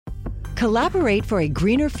Collaborate for a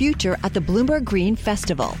greener future at the Bloomberg Green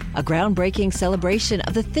Festival, a groundbreaking celebration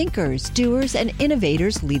of the thinkers, doers, and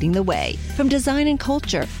innovators leading the way. From design and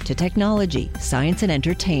culture to technology, science, and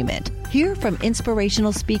entertainment. Hear from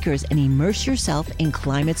inspirational speakers and immerse yourself in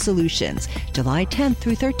climate solutions. July 10th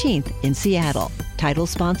through 13th in Seattle. Title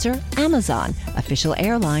sponsor, Amazon. Official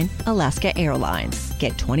airline, Alaska Airlines.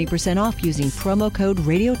 Get 20% off using promo code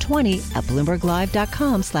radio20 at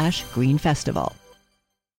bloomberglive.com/greenfestival.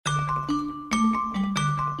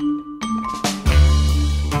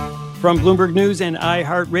 From Bloomberg News and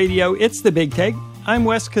iHeartRadio, it's The Big Take. I'm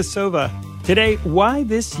Wes Kosova. Today, why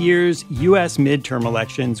this year's U.S. midterm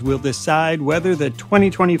elections will decide whether the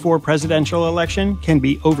 2024 presidential election can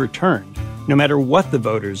be overturned, no matter what the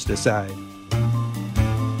voters decide.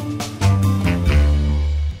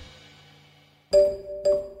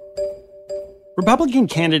 Republican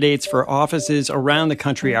candidates for offices around the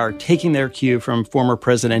country are taking their cue from former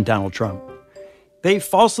President Donald Trump. They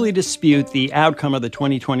falsely dispute the outcome of the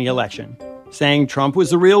 2020 election, saying Trump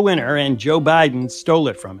was the real winner and Joe Biden stole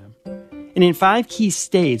it from him. And in 5 key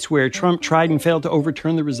states where Trump tried and failed to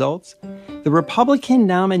overturn the results, the Republican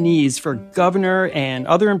nominees for governor and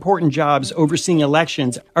other important jobs overseeing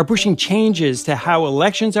elections are pushing changes to how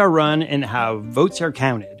elections are run and how votes are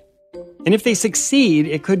counted. And if they succeed,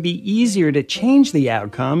 it could be easier to change the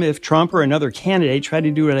outcome if Trump or another candidate try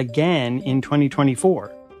to do it again in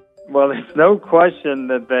 2024. Well, there's no question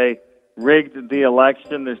that they rigged the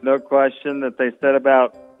election. There's no question that they set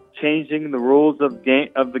about changing the rules of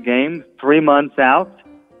the game 3 months out,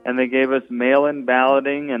 and they gave us mail-in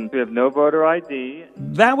balloting, and we have no voter ID.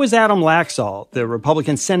 That was Adam Laxalt, the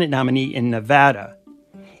Republican Senate nominee in Nevada.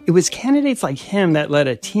 It was candidates like him that led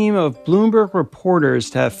a team of Bloomberg reporters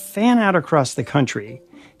to fan out across the country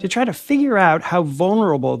to try to figure out how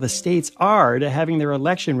vulnerable the states are to having their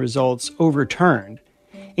election results overturned,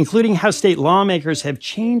 including how state lawmakers have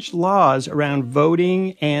changed laws around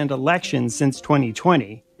voting and elections since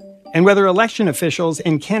 2020, and whether election officials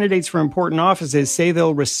and candidates for important offices say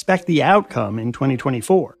they'll respect the outcome in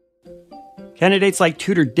 2024. Candidates like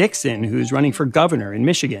Tudor Dixon, who's running for governor in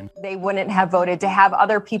Michigan. They wouldn't have voted to have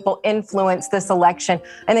other people influence this election.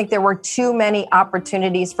 I think there were too many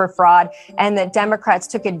opportunities for fraud, and that Democrats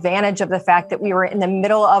took advantage of the fact that we were in the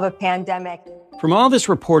middle of a pandemic. From all this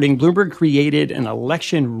reporting, Bloomberg created an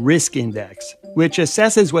election risk index, which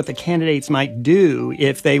assesses what the candidates might do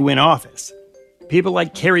if they win office. People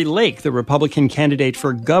like Carrie Lake, the Republican candidate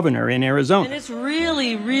for governor in Arizona. And it's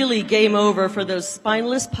really, really game over for those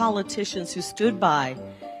spineless politicians who stood by,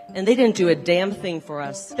 and they didn't do a damn thing for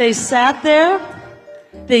us. They sat there.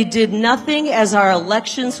 They did nothing as our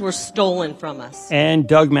elections were stolen from us. And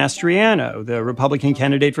Doug Mastriano, the Republican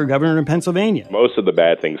candidate for governor in Pennsylvania. Most of the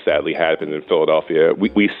bad things sadly happened in Philadelphia.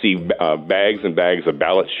 We see bags and bags of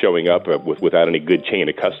ballots showing up without any good chain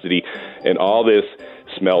of custody. And all this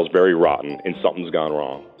smells very rotten, and something's gone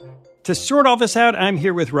wrong. To sort all this out, I'm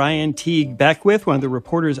here with Ryan Teague Beckwith, one of the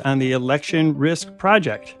reporters on the Election Risk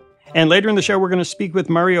Project. And later in the show, we're going to speak with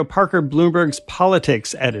Mario Parker, Bloomberg's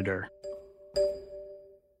politics editor.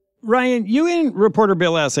 Ryan, you and reporter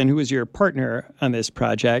Bill Essen, who is your partner on this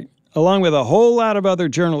project, along with a whole lot of other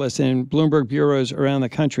journalists in Bloomberg bureaus around the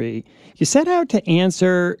country, you set out to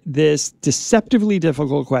answer this deceptively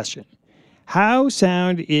difficult question. How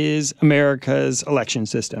sound is America's election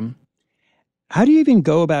system? How do you even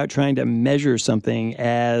go about trying to measure something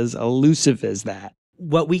as elusive as that?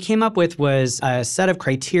 What we came up with was a set of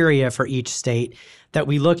criteria for each state that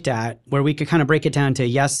we looked at where we could kind of break it down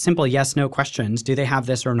to simple yes-no questions. Do they have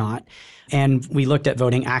this or not? And we looked at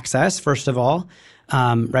voting access, first of all,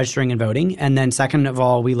 registering and voting. And then second of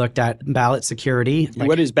all, we looked at ballot security.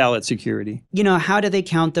 What is ballot security? How do they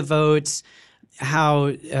count the votes?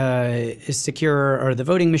 How secure are the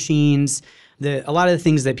voting machines? A lot of the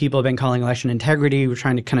things that people have been calling election integrity, we're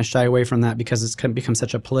trying to kind of shy away from that because it's become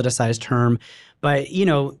such a politicized term. But,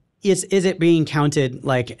 is it being counted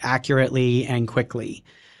accurately and quickly?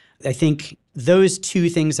 I think those two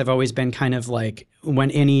things have always been kind of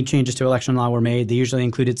when any changes to election law were made, they usually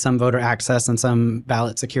included some voter access and some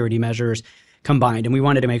ballot security measures combined. And we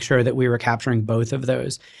wanted to make sure that we were capturing both of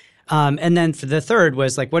those. And then for the third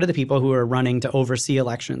was what are the people who are running to oversee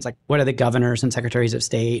elections? What are the governors and secretaries of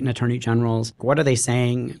state and attorney generals? What are they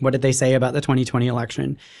saying? What did they say about the 2020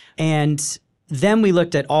 election? And then we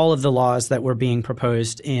looked at all of the laws that were being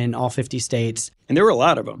proposed in all 50 states. And there were a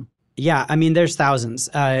lot of them. Yeah, there's thousands.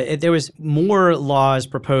 There was more laws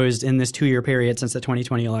proposed in this 2-year period since the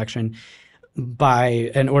 2020 election by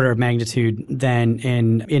an order of magnitude than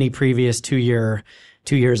in any previous 2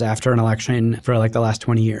 years after an election for the last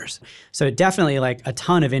 20 years. So definitely a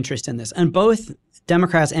ton of interest in this. And both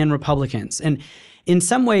Democrats and Republicans. And in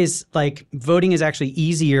some ways, like, voting is actually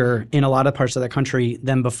easier in a lot of parts of the country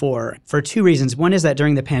than before for two reasons. One is that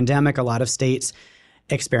during the pandemic, a lot of states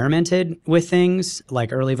experimented with things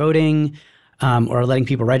like early voting, or letting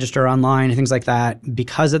people register online and things like that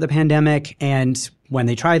because of the pandemic. And when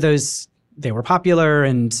they tried those, they were popular,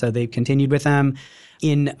 and so they continued with them.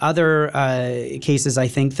 In other cases, I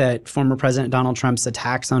think that former President Donald Trump's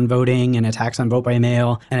attacks on voting and attacks on vote by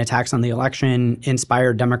mail and attacks on the election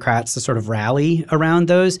inspired Democrats to sort of rally around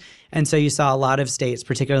those. And so you saw a lot of states,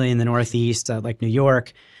 particularly in the Northeast, like New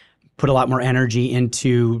York, put a lot more energy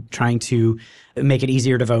into trying to make it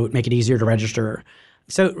easier to vote, make it easier to register.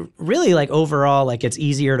 So really, like, overall, like, it's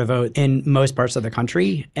easier to vote in most parts of the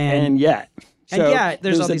country. And yet. So and yet,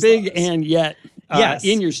 there's all a these big laws. and yet Yes.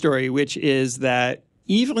 in your story, which is that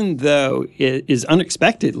even though it is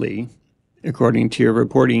unexpectedly, according to your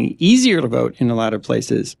reporting, easier to vote in a lot of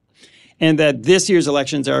places, and that this year's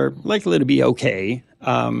elections are likely to be okay,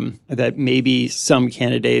 that maybe some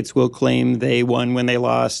candidates will claim they won when they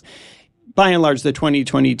lost. By and large, the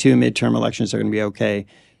 2022 midterm elections are going to be okay.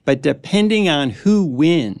 But depending on who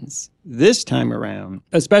wins this time around,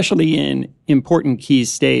 especially in important key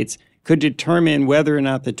states, could determine whether or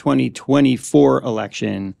not the 2024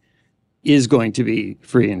 election is going to be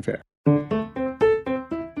free and fair.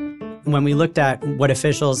 When we looked at what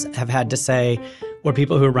officials have had to say, or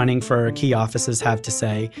people who are running for key offices have to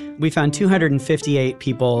say, we found 258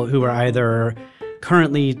 people who are either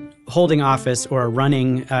currently holding office or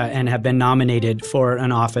running and have been nominated for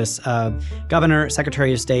an office of governor,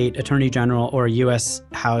 secretary of state, attorney general, or U.S.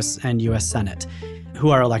 House and U.S. Senate,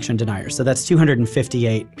 who are election deniers. So that's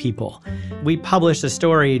 258 people. We published a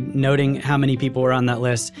story noting how many people were on that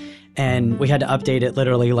list, and we had to update it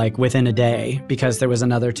literally like within a day because there was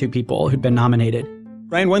another two people who'd been nominated.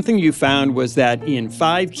 Ryan, one thing you found was that in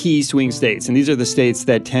 5 key swing states, and these are the states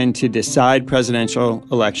that tend to decide presidential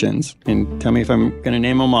elections, and tell me if I'm going to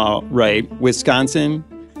name them all right, Wisconsin,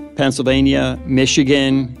 Pennsylvania,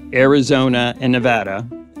 Michigan, Arizona, and Nevada,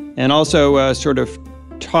 and also a sort of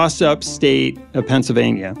toss-up state of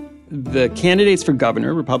Pennsylvania. The candidates for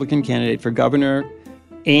governor, Republican candidate for governor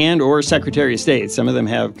and or secretary of state, some of them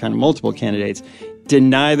have kind of multiple candidates,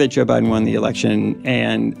 deny that Joe Biden won the election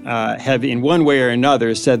and have in one way or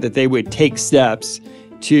another said that they would take steps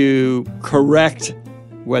to correct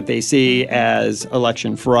what they see as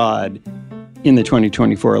election fraud in the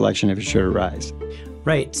 2024 election if it should arise.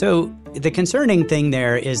 Right. So the concerning thing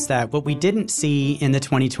there is that what we didn't see in the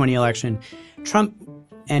 2020 election, Trump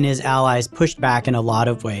and his allies pushed back in a lot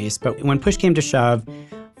of ways. But when push came to shove,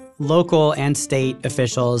 local and state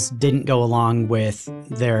officials didn't go along with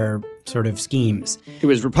their sort of schemes. It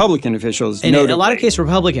was Republican officials. In a lot of cases,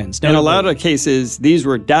 Republicans. In a lot of cases, these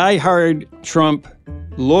were diehard Trump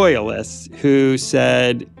loyalists who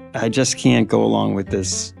said, I just can't go along with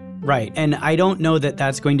this. Right. And I don't know that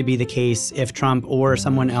that's going to be the case if Trump or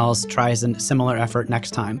someone else tries a similar effort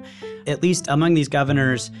next time. At least among these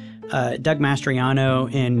governors, Doug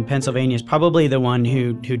Mastriano in Pennsylvania is probably the one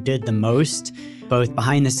who did the most, both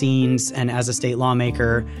behind the scenes and as a state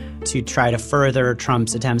lawmaker, to try to further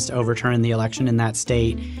Trump's attempts to overturn the election in that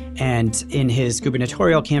state. And in his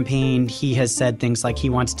gubernatorial campaign, he has said things like he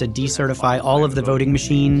wants to decertify all of the voting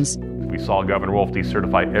machines. We saw Governor Wolf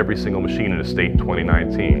decertify every single machine in the state in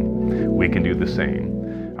 2019. We can do the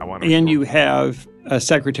same. And you have a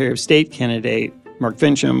Secretary of State candidate, Mark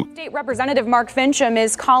Finchem. State Representative Mark Finchem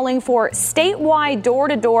is calling for statewide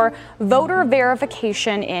door-to-door voter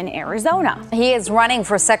verification in Arizona. He is running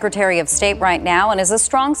for Secretary of State right now and is a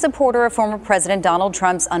strong supporter of former President Donald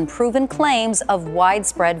Trump's unproven claims of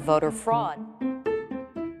widespread voter fraud.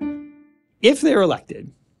 If they're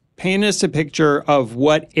elected, paint us a picture of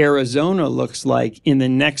what Arizona looks like in the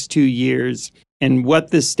next 2 years and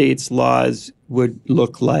what the state's laws would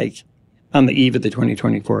look like on the eve of the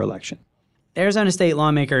 2024 election. Arizona state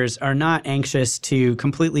lawmakers are not anxious to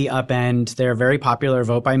completely upend their very popular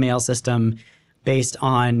vote-by-mail system based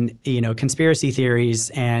on, conspiracy theories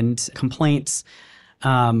and complaints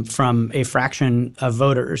from a fraction of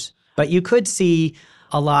voters. But you could see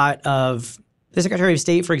a lot of the Secretary of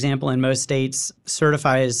State, for example, in most states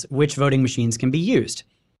certifies which voting machines can be used.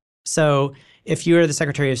 So if you're the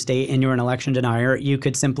Secretary of State and you're an election denier, you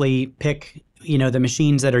could simply pick the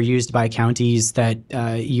machines that are used by counties that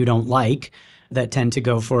you don't like, that tend to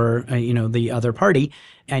go for, the other party,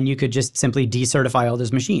 and you could just simply decertify all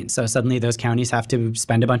those machines. So suddenly those counties have to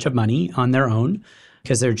spend a bunch of money on their own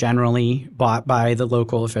because they're generally bought by the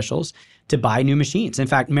local officials to buy new machines. In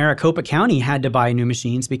fact, Maricopa County had to buy new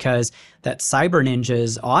machines because that Cyber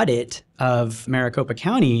Ninjas audit of Maricopa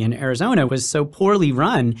County in Arizona was so poorly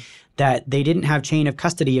run that they didn't have chain of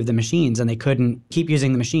custody of the machines and they couldn't keep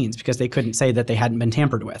using the machines because they couldn't say that they hadn't been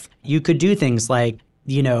tampered with. You could do things like,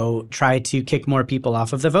 try to kick more people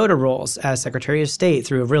off of the voter rolls as Secretary of State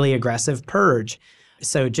through a really aggressive purge.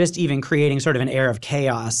 So just even creating sort of an air of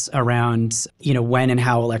chaos around, when and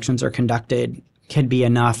how elections are conducted can be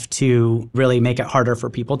enough to really make it harder for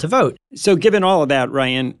people to vote. So given all of that,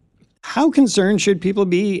 Ryan, how concerned should people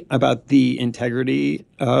be about the integrity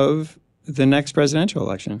of the next presidential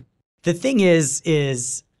election? The thing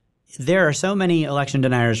is there are so many election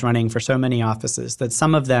deniers running for so many offices that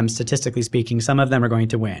some of them, statistically speaking, some of them are going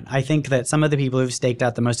to win. I think that some of the people who've staked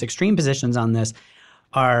out the most extreme positions on this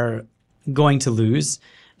are going to lose.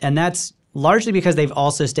 And that's largely because they've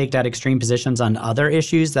also staked out extreme positions on other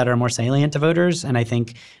issues that are more salient to voters and I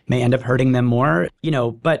think may end up hurting them more.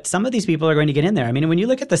 But some of these people are going to get in there. I mean, when you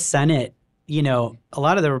look at the Senate, a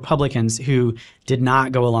lot of the Republicans who did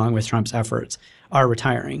not go along with Trump's efforts are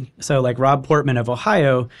retiring. So like Rob Portman of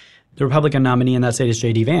Ohio, the Republican nominee in that state is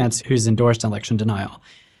J.D. Vance, who's endorsed election denial.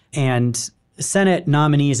 And Senate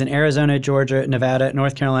nominees in Arizona, Georgia, Nevada,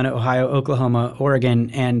 North Carolina, Ohio, Oklahoma, Oregon,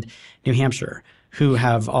 and New Hampshire, who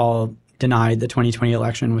have all denied the 2020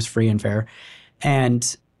 election was free and fair.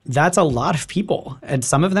 And that's a lot of people, and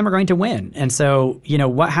some of them are going to win. And so,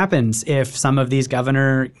 what happens if some of these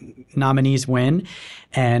governor nominees win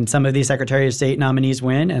and some of these Secretary of State nominees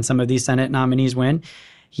win and some of these Senate nominees win?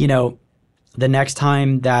 The next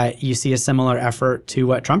time that you see a similar effort to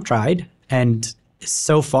what Trump tried, and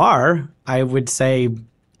so far, I would say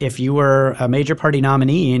if you were a major party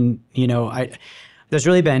nominee and, there's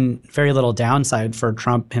really been very little downside for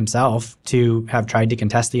Trump himself to have tried to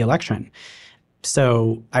contest the election.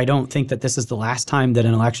 So I don't think that this is the last time that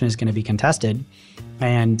an election is going to be contested.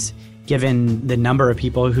 And given the number of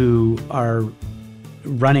people who are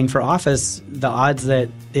running for office, the odds that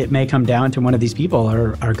it may come down to one of these people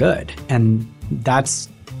are good. And that's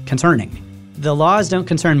concerning. The laws don't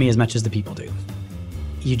concern me as much as the people do.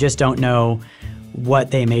 You just don't know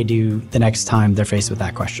what they may do the next time they're faced with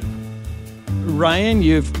that question. Ryan,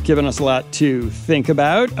 you've given us a lot to think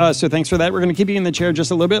about, so thanks for that. We're going to keep you in the chair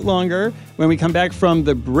just a little bit longer. When we come back from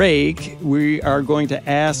the break, we are going to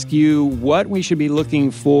ask you what we should be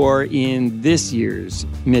looking for in this year's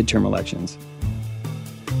midterm elections.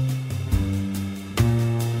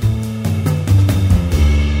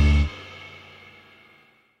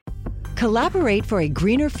 Collaborate for a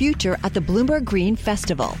greener future at the Bloomberg Green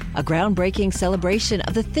Festival, a groundbreaking celebration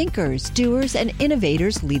of the thinkers, doers, and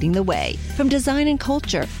innovators leading the way. From design and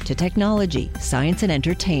culture to technology, science, and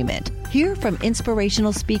entertainment. Hear from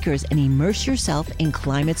inspirational speakers and immerse yourself in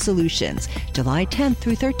climate solutions. July 10th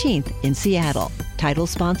through 13th in Seattle. Title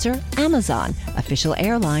sponsor, Amazon. Official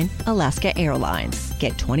airline, Alaska Airlines.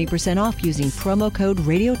 Get 20% off using promo code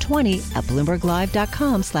radio20 at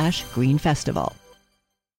bloomberglive.com/greenfestival.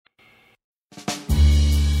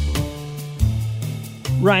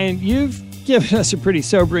 Ryan, you've given us a pretty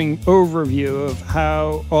sobering overview of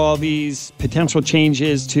how all these potential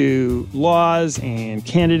changes to laws and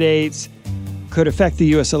candidates could affect the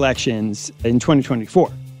U.S. elections in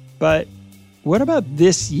 2024. But what about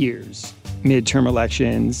this year's midterm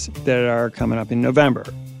elections that are coming up in November?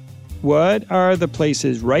 What are the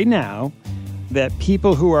places right now that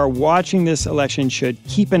people who are watching this election should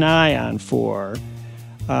keep an eye on for?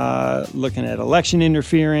 Looking at election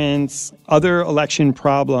interference, other election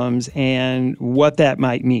problems, and what that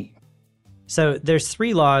might mean. So there's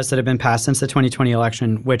 3 laws that have been passed since the 2020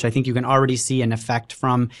 election, which I think you can already see an effect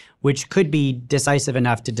from, which could be decisive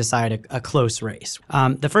enough to decide a close race.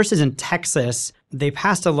 The first is in Texas. They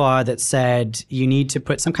passed a law that said you need to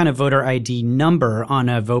put some kind of voter ID number on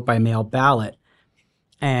a vote-by-mail ballot.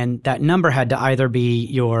 And that number had to either be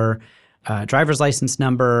your driver's license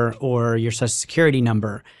number or your social security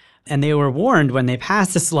number. And they were warned when they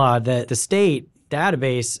passed this law that the state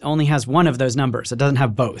database only has one of those numbers. It doesn't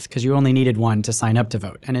have both because you only needed one to sign up to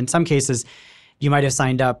vote. And in some cases, you might have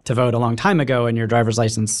signed up to vote a long time ago and your driver's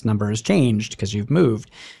license number has changed because you've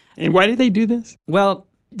moved. And why did they do this? Well,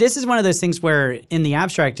 this is one of those things where in the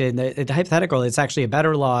abstract, in the hypothetical, it's actually a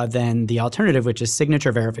better law than the alternative, which is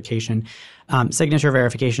signature verification. Signature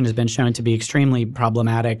verification has been shown to be extremely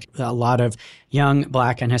problematic. A lot of young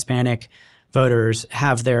Black and Hispanic voters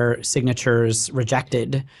have their signatures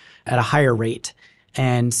rejected at a higher rate.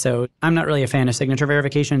 And so I'm not really a fan of signature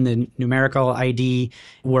verification. The numerical ID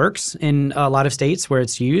works in a lot of states where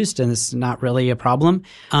it's used, and it's not really a problem.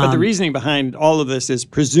 But the reasoning behind all of this is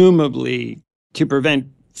presumably to prevent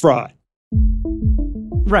fraud.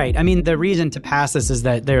 Right. I mean, the reason to pass this is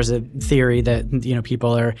that there's a theory that,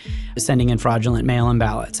 people are sending in fraudulent mail-in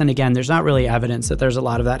ballots. And again, there's not really evidence that there's a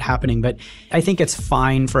lot of that happening. But I think it's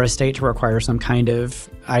fine for a state to require some kind of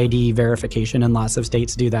ID verification, and lots of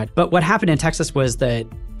states do that. But what happened in Texas was that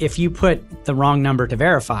if you put the wrong number to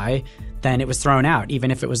verify, then it was thrown out,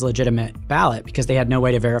 even if it was a legitimate ballot, because they had no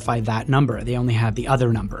way to verify that number. They only had the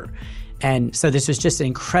other number. And so this was just an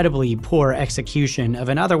incredibly poor execution of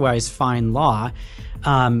an otherwise fine law.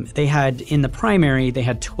 They had, in the primary, they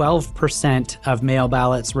had 12% of mail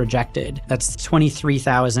ballots rejected. That's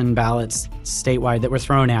 23,000 ballots statewide that were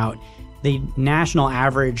thrown out. The national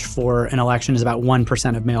average for an election is about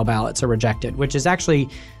 1% of mail ballots are rejected, which is actually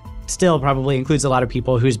still probably includes a lot of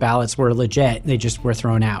people whose ballots were legit. They just were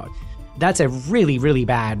thrown out. That's a really, really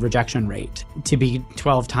bad rejection rate to be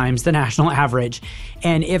 12 times the national average.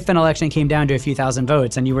 And if an election came down to a few thousand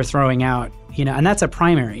votes and you were throwing out, and that's a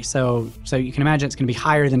primary. So you can imagine it's going to be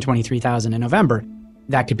higher than 23,000 in November.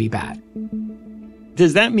 That could be bad.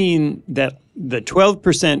 Does that mean that the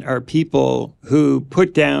 12% are people who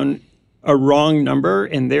put down a wrong number,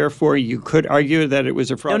 and therefore you could argue that it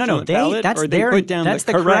was a fraudulent ballot? That's or they put down that's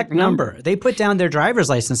the correct number. They put down their driver's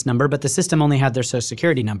license number, but the system only had their social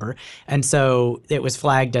security number. And so it was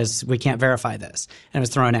flagged as, we can't verify this, and it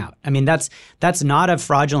was thrown out. I mean, that's not a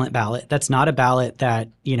fraudulent ballot. That's not a ballot that,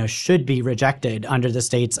 should be rejected under the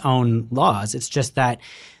state's own laws. It's just that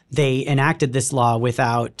they enacted this law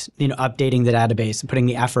without, updating the database and putting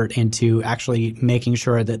the effort into actually making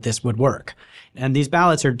sure that this would work. And these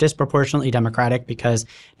ballots are disproportionately Democratic because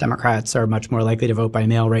Democrats are much more likely to vote by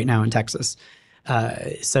mail right now in Texas.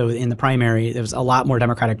 So in the primary, there was a lot more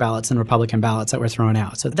Democratic ballots than Republican ballots that were thrown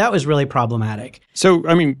out. So that was really problematic. So,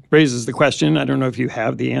 raises the question, I don't know if you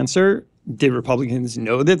have the answer. Did Republicans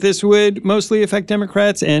know that this would mostly affect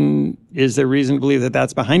Democrats? And is there reason to believe that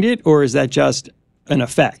that's behind it? Or is that just an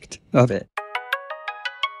effect of it?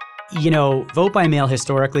 Vote by mail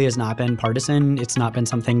historically has not been partisan. It's not been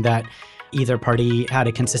something that either party had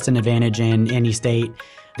a consistent advantage in any state.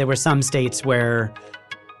 There were some states where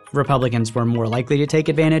Republicans were more likely to take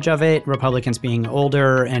advantage of it. Republicans being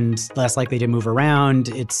older and less likely to move around,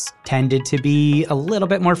 it's tended to be a little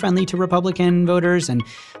bit more friendly to Republican voters. And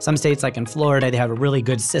some states, like in Florida, they have a really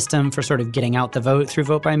good system for sort of getting out the vote through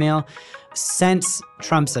vote by mail. Since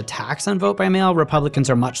Trump's attacks on vote by mail, Republicans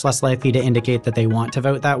are much less likely to indicate that they want to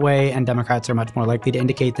vote that way, and Democrats are much more likely to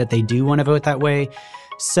indicate that they do want to vote that way.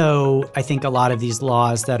 So I think a lot of these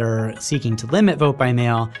laws that are seeking to limit vote by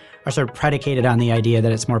mail are sort of predicated on the idea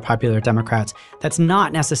that it's more popular with Democrats. That's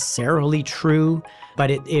not necessarily true,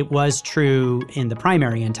 but it was true in the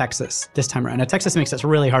primary in Texas this time around. Now, Texas makes it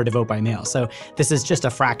really hard to vote by mail, so this is just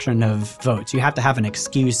a fraction of votes. You have to have an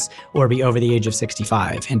excuse or be over the age of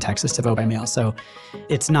 65 in Texas to vote by mail, so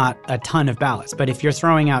it's not a ton of ballots. But if you're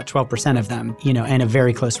throwing out 12% of them, in a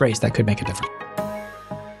very close race, that could make a difference.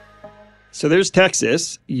 So there's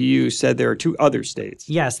Texas. You said there are two other states.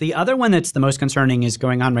 Yes. The other one that's the most concerning is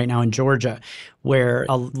going on right now in Georgia, where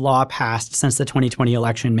a law passed since the 2020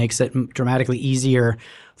 election makes it dramatically easier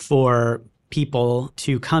for people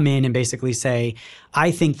to come in and basically say,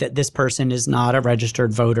 I think that this person is not a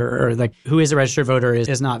registered voter, or who is a registered voter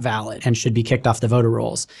is not valid and should be kicked off the voter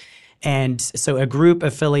rolls. And so a group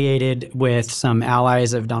affiliated with some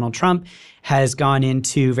allies of Donald Trump has gone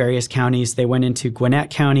into various counties. They went into Gwinnett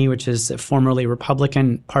County, which is a formerly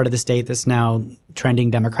Republican part of the state that's now trending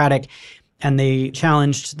Democratic. And they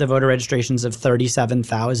challenged the voter registrations of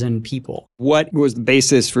 37,000 people. What was the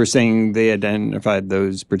basis for saying they identified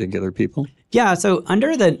those particular people? Yeah, so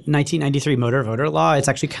under the 1993 motor voter law, it's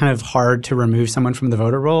actually kind of hard to remove someone from the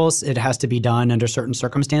voter rolls. It has to be done under certain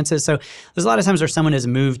circumstances. So there's a lot of times where someone has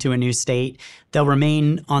moved to a new state. They'll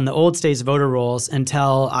remain on the old state's voter rolls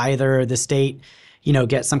until either the state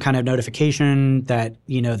get some kind of notification that,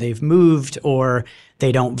 they've moved, or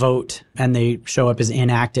they don't vote and they show up as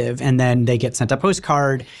inactive, and then they get sent a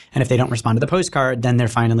postcard. And if they don't respond to the postcard, then they're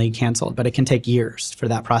finally canceled. But it can take years for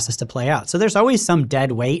that process to play out. So there's always some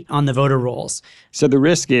dead weight on the voter rolls. So the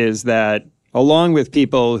risk is that along with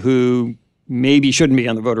people who maybe shouldn't be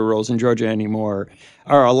on the voter rolls in Georgia anymore,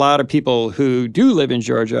 are a lot of people who do live in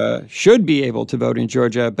Georgia, should be able to vote in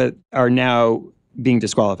Georgia, but are now being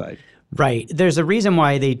disqualified. Right. There's a reason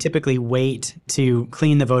why they typically wait to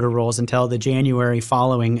clean the voter rolls until the January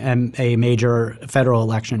following a major federal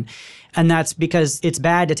election. And that's because it's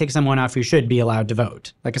bad to take someone off who should be allowed to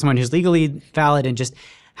vote, like someone who's legally valid and just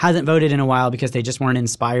hasn't voted in a while because they just weren't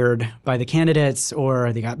inspired by the candidates,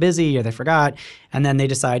 or they got busy, or they forgot. And then they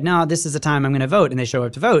decide, no, this is the time I'm going to vote. And they show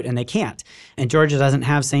up to vote and they can't. And Georgia doesn't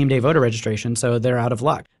have same-day voter registration, so they're out of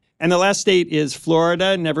luck. And the last state is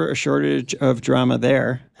Florida. Never a shortage of drama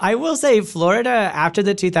there. I will say Florida, after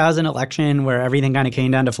the 2000 election, where everything kind of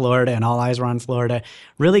came down to Florida and all eyes were on Florida,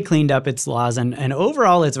 really cleaned up its laws. And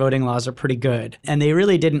overall, its voting laws are pretty good. And they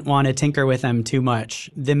really didn't want to tinker with them too much.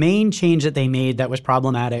 The main change that they made that was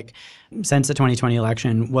problematic since the 2020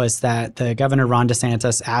 election was that the governor, Ron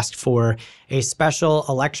DeSantis, asked for a special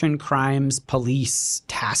election crimes police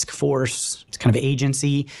task force, kind of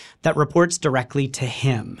agency that reports directly to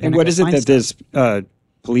him. And what is it that this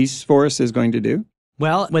police force is going to do?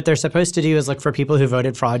 Well, what they're supposed to do is look for people who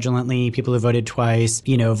voted fraudulently, people who voted twice,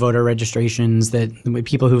 voter registrations,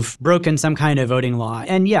 people who've broken some kind of voting law.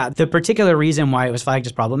 And yeah, the particular reason why it was flagged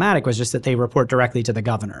as problematic was just that they report directly to the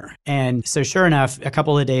governor. And so sure enough, a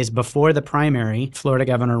couple of days before the primary, Florida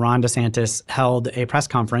Governor Ron DeSantis held a press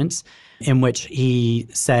conference in which he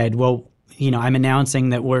said, well, I'm announcing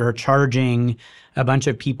that we're charging a bunch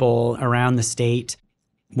of people around the state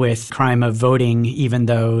with crime of voting, even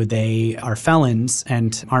though they are felons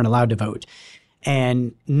and aren't allowed to vote.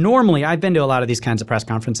 And normally, I've been to a lot of these kinds of press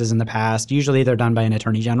conferences in the past. Usually they're done by an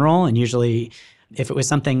attorney general. And usually if it was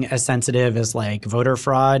something as sensitive as like voter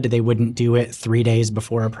fraud, they wouldn't do it 3 days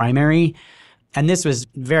before a primary. And this was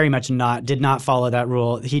very much did not follow that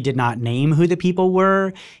rule. He did not name who the people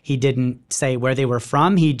were. He didn't say where they were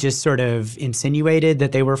from. He just sort of insinuated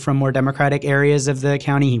that they were from more Democratic areas of the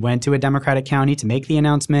county. He went to a Democratic county to make the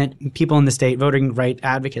announcement. People in the state, voting right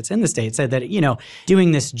advocates in the state, said that,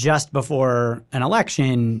 doing this just before an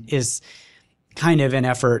election is kind of an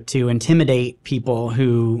effort to intimidate people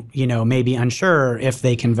who, may be unsure if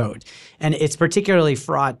they can vote. And it's particularly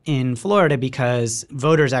fraught in Florida because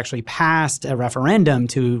voters actually passed a referendum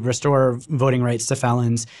to restore voting rights to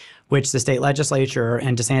felons, which the state legislature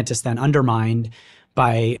and DeSantis then undermined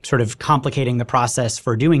by sort of complicating the process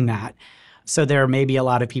for doing that. So there may be a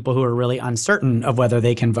lot of people who are really uncertain of whether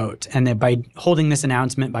they can vote. And that by holding this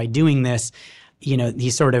announcement, by doing this, he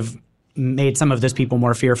sort of made some of those people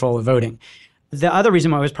more fearful of voting. The other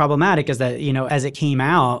reason why it was problematic is that, as it came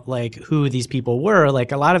out, like who these people were,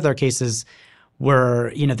 like a lot of their cases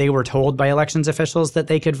were, they were told by elections officials that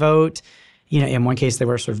they could vote. In one case, they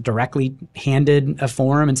were sort of directly handed a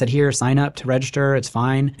form and said, here, sign up to register. It's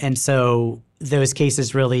fine. And so those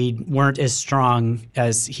cases really weren't as strong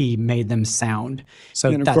as he made them sound.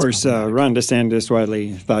 So and of course, Ron DeSantis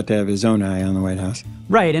widely thought to have his own eye on the White House.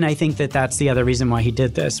 Right. And I think that that's the other reason why he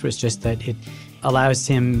did this was just that it allows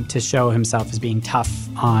him to show himself as being tough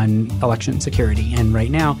on election security. And right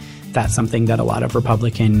now, that's something that a lot of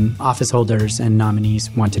Republican office holders and nominees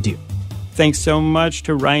want to do. Thanks so much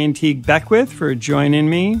to Ryan Teague Beckwith for joining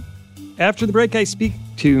me. After the break, I speak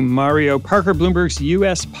to Mario Parker, Bloomberg's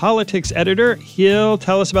U.S. politics editor. He'll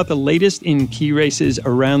tell us about the latest in key races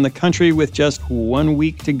around the country with just 1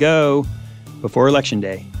 week to go before Election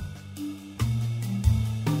Day.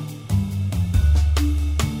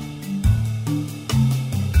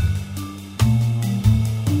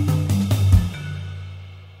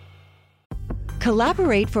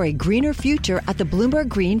 Collaborate for a greener future at the Bloomberg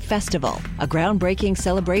Green Festival, a groundbreaking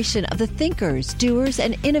celebration of the thinkers, doers,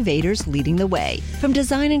 and innovators leading the way. From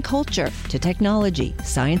design and culture to technology,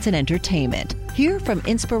 science, and entertainment. Hear from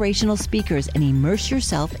inspirational speakers and immerse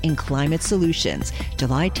yourself in climate solutions.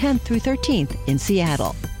 July 10th through 13th in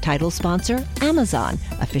Seattle. Title sponsor, Amazon.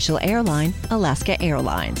 Official airline, Alaska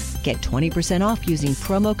Airlines. Get 20% off using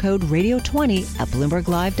promo code Radio20 at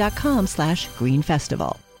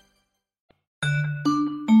BloombergLive.com/greenfestival.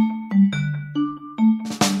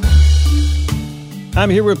 I'm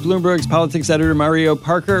here with Bloomberg's politics editor, Mario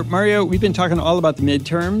Parker. Mario, we've been talking all about the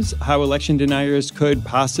midterms, how election deniers could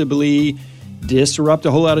possibly disrupt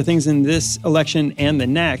a whole lot of things in this election and the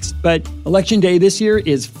next. But Election Day this year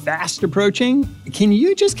is fast approaching. Can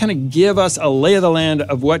you just kind of give us a lay of the land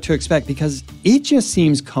of what to expect? Because it just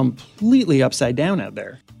seems completely upside down out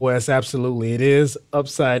there. Well, yes, absolutely. It is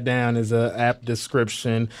upside down is an apt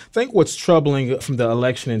description. I think what's troubling from the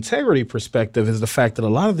election integrity perspective is the fact that a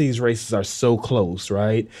lot of these races are so close,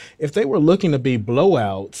 right? If they were looking to be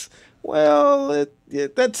blowouts, well,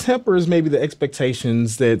 that tempers maybe the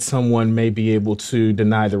expectations that someone may be able to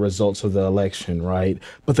deny the results of the election, right?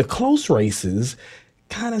 But the close races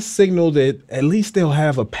kind of signal that at least they'll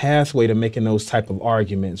have a pathway to making those type of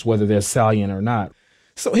arguments, whether they're salient or not.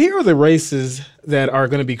 So here are the races that are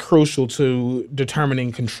going to be crucial to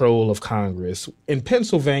determining control of Congress. In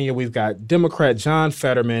Pennsylvania, we've got Democrat John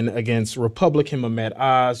Fetterman against Republican Mehmet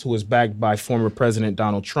Oz, who is backed by former President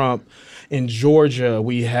Donald Trump. In Georgia,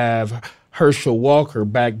 we have Herschel Walker,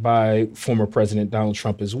 backed by former President Donald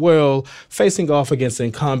Trump as well, facing off against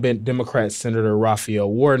incumbent Democrat Senator Raphael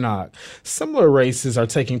Warnock. Similar races are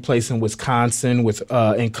taking place in Wisconsin with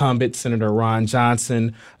incumbent Senator Ron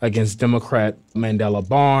Johnson against Democrat Mandela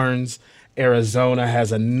Barnes. Arizona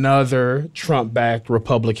has another Trump-backed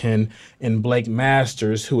Republican in Blake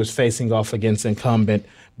Masters, who is facing off against incumbent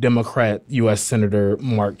Democrat U.S. Senator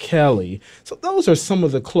Mark Kelly. So those are some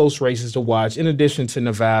of the close races to watch, in addition to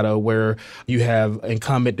Nevada, where you have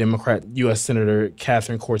incumbent Democrat U.S. Senator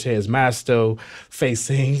Catherine Cortez Masto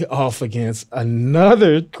facing off against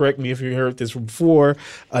another, correct me if you heard this before,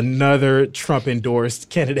 another Trump-endorsed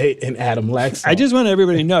candidate in Adam Laxalt. I just want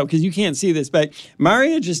everybody to know, because you can't see this, but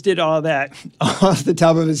Mario just did all that off the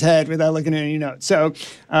top of his head without looking at any notes. So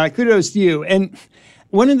kudos to you. And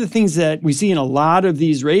one of the things that we see in a lot of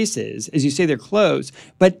these races is you say they're close,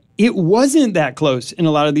 but it wasn't that close in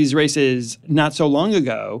a lot of these races not so long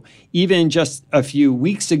ago. Even just a few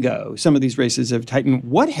weeks ago, some of these races have tightened.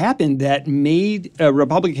 What happened that made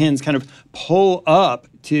Republicans kind of pull up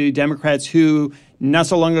to Democrats who not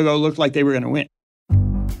so long ago looked like they were going to win?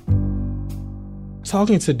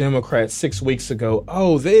 Talking to Democrats 6 weeks ago,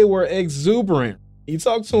 they were exuberant. You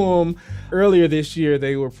talked to them earlier this year,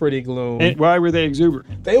 they were pretty gloomy. And why were they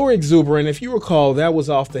exuberant? They were exuberant. If you recall, that was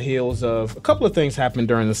off the heels of a couple of things happened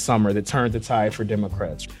during the summer that turned the tide for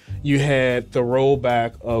Democrats. You had the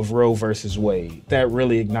rollback of Roe versus Wade. That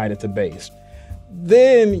really ignited the base.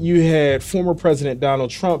 Then you had former President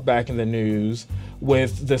Donald Trump back in the news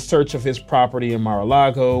with the search of his property in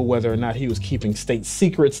Mar-a-Lago, whether or not he was keeping state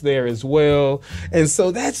secrets there as well. And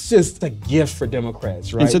so that's just a gift for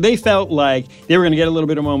Democrats, right? And so they felt like they were going to get a little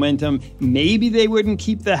bit of momentum. Maybe they wouldn't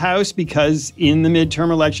keep the House because in the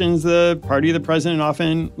midterm elections, the party of the president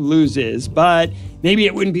often loses, but maybe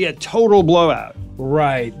it wouldn't be a total blowout.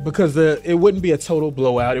 Right, because it wouldn't be a total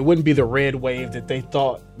blowout. It wouldn't be the red wave that they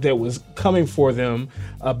thought that was coming for them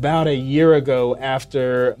about a year ago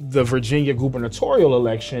after the Virginia gubernatorial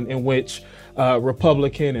election, in which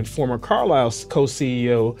Republican and former Carlisle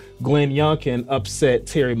co-CEO Glenn Youngkin upset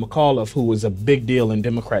Terry McAuliffe, who was a big deal in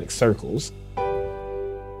Democratic circles.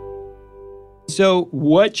 So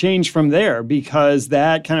what changed from there? Because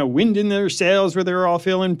that kind of wind in their sails where they were all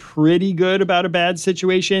feeling pretty good about a bad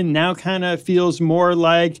situation now kind of feels more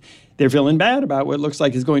like they're feeling bad about what looks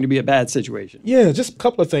like is going to be a bad situation. Yeah, just a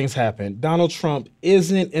couple of things happened. Donald Trump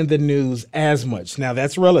isn't in the news as much. Now,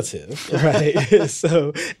 that's relative, right?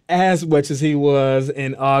 So as much as he was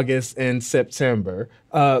in August and September.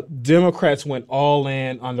 Democrats went all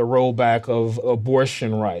in on the rollback of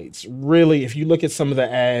abortion rights. Really, if you look at some of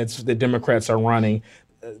the ads that Democrats are running,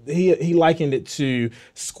 he likened it to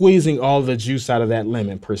squeezing all the juice out of that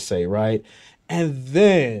lemon, per se, right? And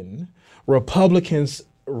then Republicans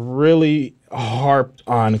really harped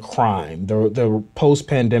on crime, the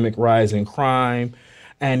post-pandemic rise in crime.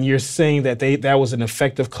 And you're saying that that was an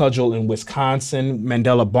effective cudgel in Wisconsin.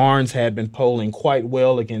 Mandela Barnes had been polling quite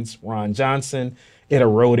well against Ron Johnson. It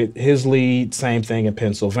eroded his lead. Same thing in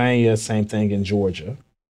Pennsylvania, same thing in Georgia.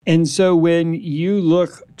 And so when you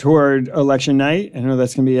look toward election night, I know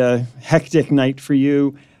that's going to be a hectic night for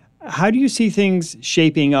you. How do you see things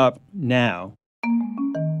shaping up now?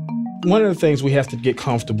 One of the things we have to get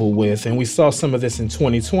comfortable with, and we saw some of this in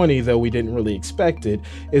 2020, though we didn't really expect it,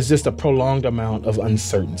 is just a prolonged amount of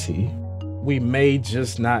uncertainty. We may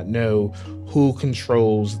just not know who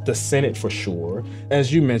controls the Senate for sure.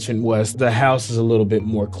 As you mentioned, Wes, the House is a little bit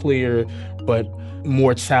more clear, but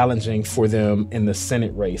more challenging for them in the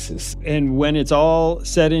Senate races. And when it's all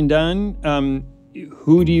said and done,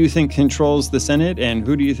 who do you think controls the Senate and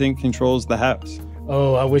who do you think controls the House?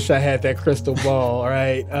 Oh, I wish I had that crystal ball, all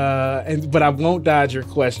right? But I won't dodge your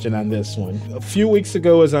question on this one. A few weeks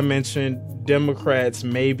ago, as I mentioned, Democrats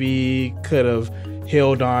maybe could have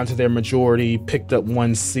held on to their majority, picked up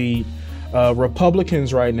one seat.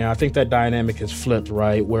 Republicans right now, I think that dynamic has flipped,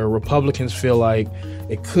 right? Where Republicans feel like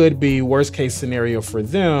it could be, worst case scenario for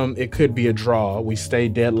them, it could be a draw. We stay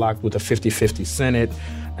deadlocked with a 50-50 Senate,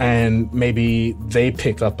 and maybe they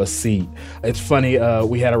pick up a seat. It's funny,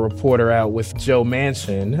 we had a reporter out with Joe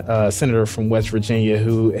Manchin, senator from West Virginia,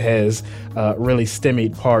 who has really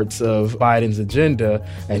stymied parts of Biden's agenda,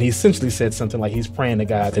 and he essentially said something like he's praying to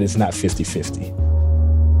God that it's not 50-50.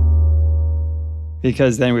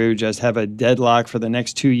 Because then we would just have a deadlock for the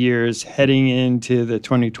next 2 years heading into the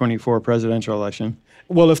 2024 presidential election.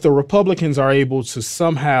 Well, if the Republicans are able to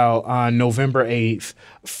somehow on November 8th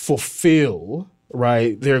fulfill,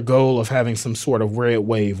 right, their goal of having some sort of red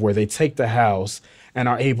wave where they take the House and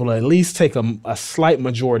are able to at least take a slight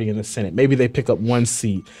majority in the Senate. Maybe they pick up one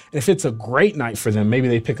seat. And if it's a great night for them, maybe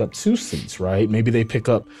they pick up 2 seats, right? Maybe they pick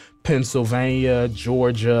up Pennsylvania,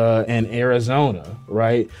 Georgia, and Arizona,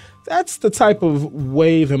 right? That's the type of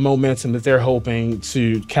wave and momentum that they're hoping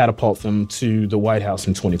to catapult them to the White House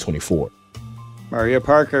in 2024. Mario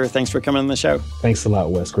Parker, thanks for coming on the show. Thanks a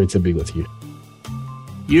lot, Wes. Great to be with you.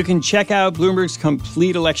 You can check out Bloomberg's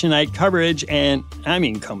complete election night coverage, and I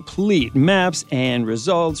mean complete maps and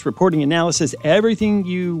results, reporting analysis, everything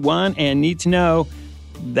you want and need to know.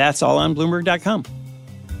 That's all on Bloomberg.com.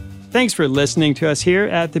 Thanks for listening to us here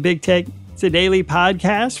at The Big Take. It's a daily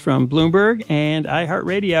podcast from Bloomberg and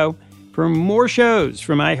iHeartRadio. For more shows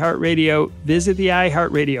from iHeartRadio, visit the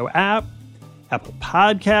iHeartRadio app, Apple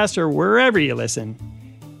Podcasts, or wherever you listen.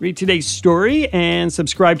 Read today's story and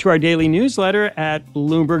subscribe to our daily newsletter at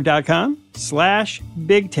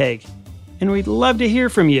Bloomberg.com/BigTake. And we'd love to hear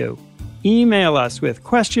from you. Email us with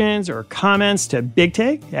questions or comments to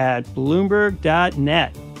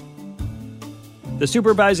bigtake@bloomberg.net. The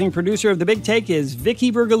supervising producer of The Big Take is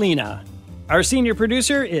Vicky Bergolina. Our senior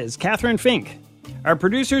producer is Catherine Fink. Our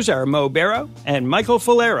producers are Mo Barrow and Michael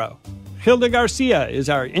Falero. Hilda Garcia is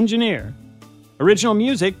our engineer. Original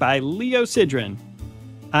music by Leo Sidran.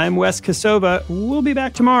 I'm Wes Kosova. We'll be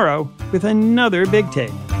back tomorrow with another Big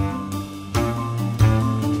Take.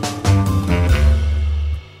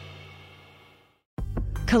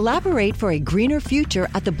 Collaborate for a greener future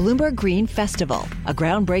at the Bloomberg Green Festival, a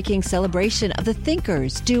groundbreaking celebration of the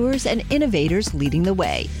thinkers, doers, and innovators leading the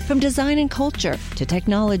way. From design and culture to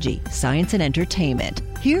technology, science, and entertainment.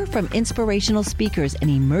 Hear from inspirational speakers and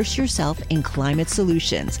immerse yourself in climate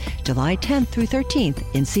solutions. July 10th through 13th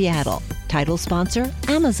in Seattle. Title sponsor,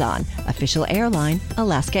 Amazon. Official airline,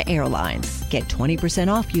 Alaska Airlines. Get 20%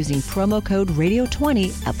 off using promo code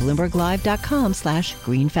radio20 at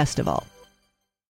BloombergLive.com/Green Festival.